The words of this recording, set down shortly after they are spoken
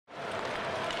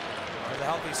the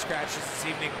healthy scratches this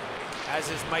evening, as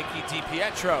is Mikey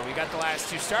DiPietro. He got the last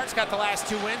 2 starts, got the last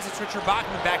 2 wins. It's Richard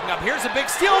Bachman backing up. Here's a big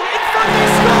steal in front, they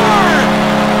score!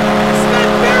 Sven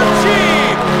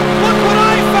Baertschi! Look what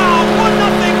I found,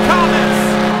 1-0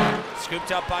 Comets!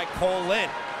 Scooped up by Cole Lynn.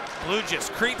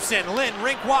 Bluegis creeps in, Lynn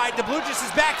rink wide to Bluegis'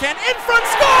 backhand, in front,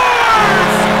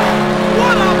 scores!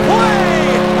 What a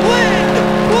play! Lynn,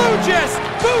 Bluegis,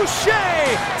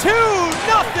 Boucher, 2-0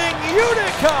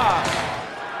 Utica!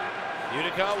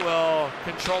 Utica will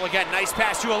control again, nice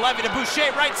pass to 11 to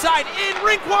Boucher, right side, in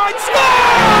rink wide,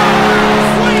 scores!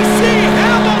 Wacey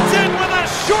Hamilton with a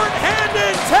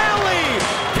short-handed tally!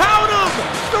 Count 'em,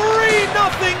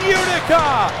 3-0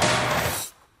 Utica!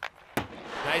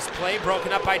 Nice play,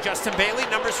 broken up by Justin Bailey.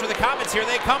 Numbers for the Comets, here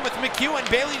they come with MacEwen.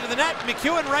 Bailey to the net,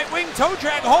 MacEwen right wing, toe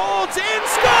drag, holds, in,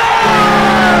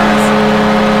 scores!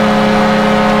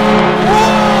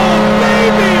 Oh,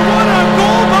 baby, what a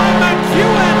goal by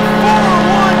MacEwen,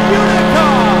 4-1 Utica!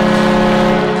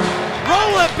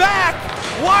 Roll it back,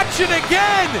 watch it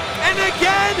again, and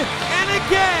again, and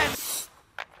again!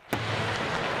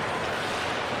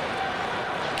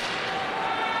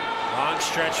 Long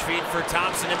stretch feed for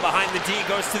Thompson, in behind the D,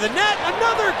 goes to the net.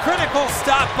 Another critical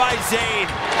stop by Zane.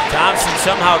 Thompson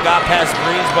somehow got past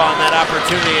Greensball on that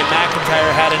opportunity, and McIntyre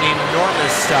had an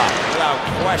enormous stop. Without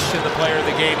question, the player of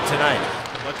the game tonight.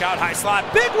 Look out, high slot.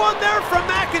 Big one there from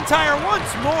McIntyre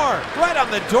once more. Right on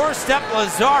the doorstep,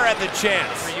 Lazar had the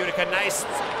chance. For Utica, nice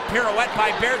pirouette by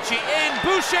Baertschi in.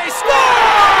 Boucher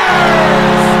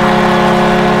scores!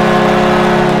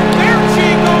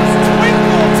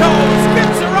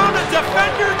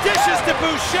 Defender dishes to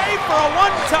Boucher for a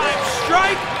one-time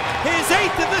strike, his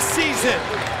 8th of the season.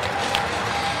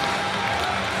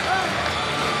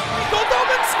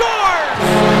 Goldobin scores!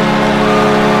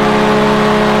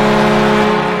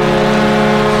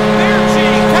 Baertschi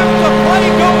kept the play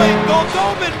going.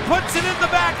 Goldobin puts it in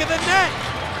the back of the net.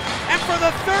 And for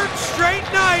the 3rd straight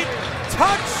night,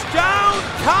 touchdown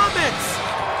Comets.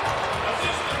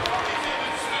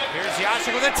 Here's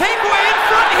Jasek with a takeaway in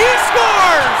front, he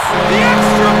scores! The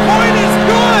extra point is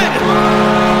good!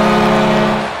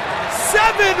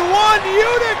 7-1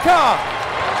 Utica!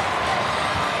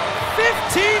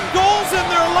 15 goals in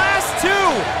their last 2,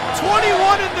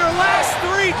 21 in their last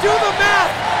 3. Do the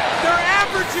math! They're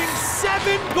averaging 7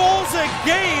 goals a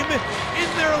game in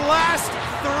their last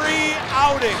 3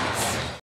 outings.